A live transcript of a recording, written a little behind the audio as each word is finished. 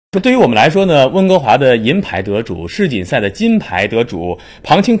对于我们来说呢，温哥华的银牌得主、世锦赛的金牌得主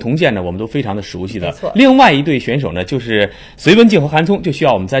庞青铜剑呢，我们都非常的熟悉的。另外一对选手呢，就是隋文静和韩聪，就需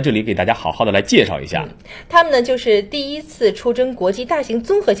要我们在这里给大家好好的来介绍一下。他们呢，就是第一次出征国际大型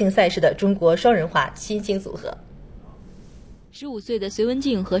综合性赛事的中国双人滑新星组合。15岁的隋文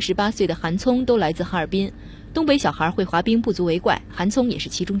静和18岁的韩聪都来自哈尔滨，东北小孩会滑冰不足为怪，韩聪也是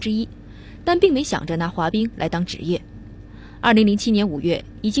其中之一，但并没想着拿滑冰来当职业。2007年5月，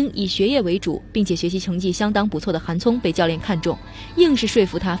已经以学业为主，并且学习成绩相当不错的韩聪被教练看中，硬是说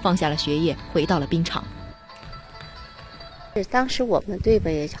服他放下了学业，回到了冰场。当时我们队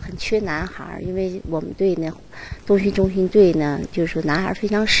吧也很缺男孩，因为我们队呢，冬训中心队呢，就是说男孩非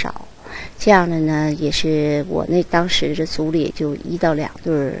常少。这样的呢，也是我那当时这组里就1到2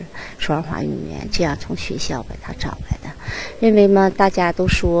对双人滑运动员，这样从学校把他找来的。因为嘛，大家都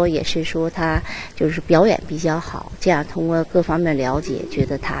说也是说他就是表演比较好，这样通过各方面了解，觉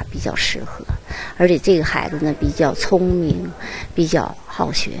得他比较适合。而且这个孩子呢比较聪明，比较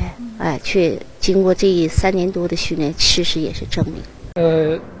好学，却经过这3年多的训练，事实也是证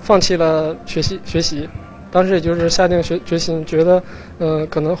明。放弃了学习。当时也就是下定决心，觉得，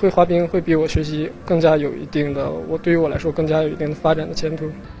可能会滑冰会比我学习更加有一定的，对于我来说更加有一定的发展的前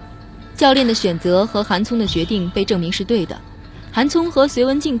途。教练的选择和韩聪的决定被证明是对的。韩聪和隋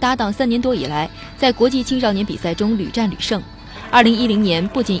文静搭档3年多以来，在国际青少年比赛中屡战屡胜。2010年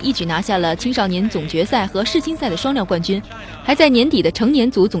不仅一举拿下了青少年总决赛和世青赛的双料冠军，还在年底的成年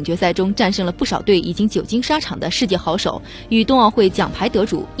组总决赛中战胜了不少队已经久经沙场的世界好手，与冬奥会奖牌得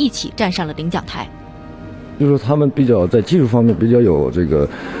主一起站上了领奖台。就是说他们比较在技术方面比较有这个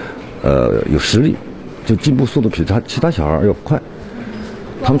有实力，就进步速度比其他小孩要快。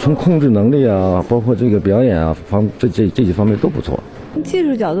他们从控制能力啊，包括这个表演啊这几方面都不错。技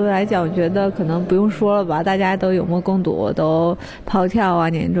术角度来讲，我觉得可能不用说了吧，大家都有目共睹，都抛跳啊、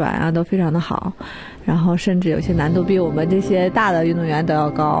捻转啊都非常的好，然后甚至有些难度比我们这些大的运动员都要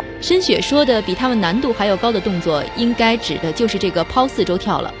高。申雪说的比他们难度还要高的动作，应该指的就是这个抛4周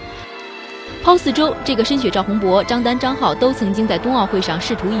跳了。抛4周，这个申雪、赵宏博、张丹、张浩都曾经在冬奥会上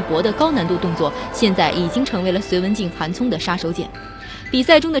试图一搏的高难度动作，现在已经成为了隋文静、韩聪的杀手锏。比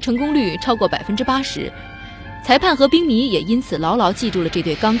赛中的成功率超过80%，裁判和冰迷也因此牢牢记住了这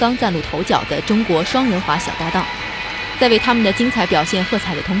对刚刚崭露头角的中国双人滑小搭档。在为他们的精彩表现喝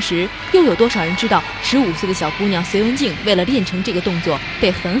彩的同时，又有多少人知道15岁的小姑娘隋文静为了练成这个动作，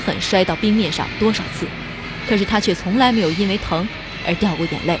被狠狠摔到冰面上多少次？可是她却从来没有因为疼而掉过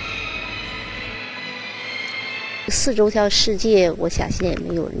眼泪。4周跳世界，我相信也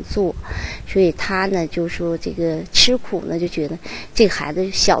没有人做，所以他呢就说这个吃苦呢，就觉得这个孩子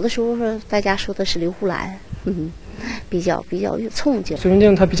小的时候说大家说的是刘胡兰，比较有冲劲。隋文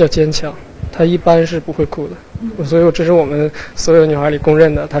静她比较坚强，她一般是不会哭的，所以这是我们所有女孩里公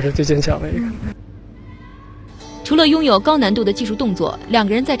认的，她是最坚强的一个。除了拥有高难度的技术动作，两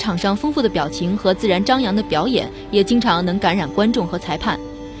个人在场上丰富的表情和自然张扬的表演，也经常能感染观众和裁判。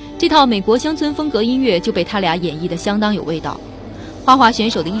这套美国乡村风格音乐就被他俩演绎得相当有味道。花滑选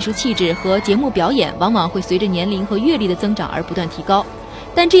手的艺术气质和节目表演往往会随着年龄和阅历的增长而不断提高，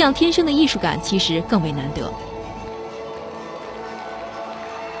但这样天生的艺术感其实更为难得。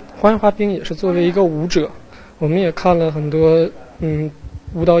花样滑冰也是作为一个舞者，我们也看了很多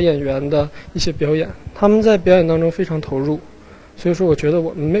舞蹈演员的一些表演，他们在表演当中非常投入，所以说我觉得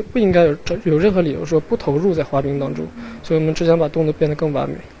我们不应该有任何理由说不投入在滑冰当中，所以我们只想把动作变得更完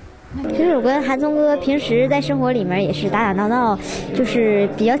美。其实我跟韩聪哥平时在生活里面也是打打闹闹，就是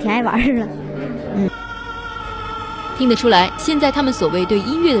比较挺爱玩的。听得出来，现在他们所谓对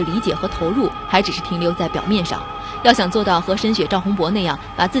音乐的理解和投入，还只是停留在表面上。要想做到和申雪、赵宏博那样，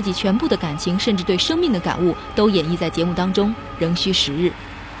把自己全部的感情，甚至对生命的感悟，都演绎在节目当中，仍需时日。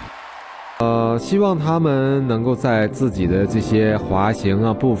希望他们能够在自己的这些滑行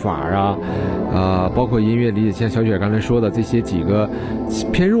啊、步伐啊，包括音乐理解，像小雪刚才说的这些几个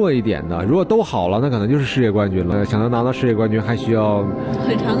偏弱一点的，如果都好了，那可能就是世界冠军了。想要拿到世界冠军，还需要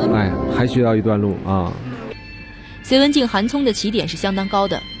很长的路，还需要一段路啊。隋文静、韩聪的起点是相当高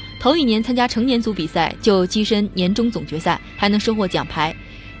的，头一年参加成年组比赛就跻身年终总决赛，还能收获奖牌。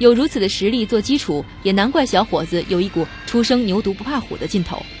有如此的实力做基础，也难怪小伙子有一股初生牛犊不怕虎的劲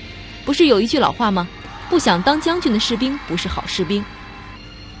头。不是有一句老话吗？不想当将军的士兵不是好士兵。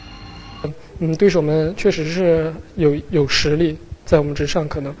对手们确实是有实力在我们之上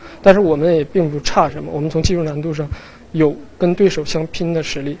可能，但是我们也并不差什么，我们从技术难度上有跟对手相拼的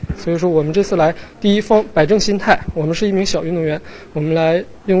实力，所以说我们这次来第一方摆正心态，我们是一名小运动员，我们来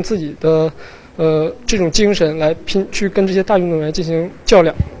用自己的这种精神来去跟这些大运动员进行较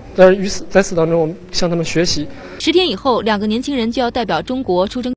量，但是在此当中，我们向他们学习。10天以后，2个年轻人就要代表中国出征。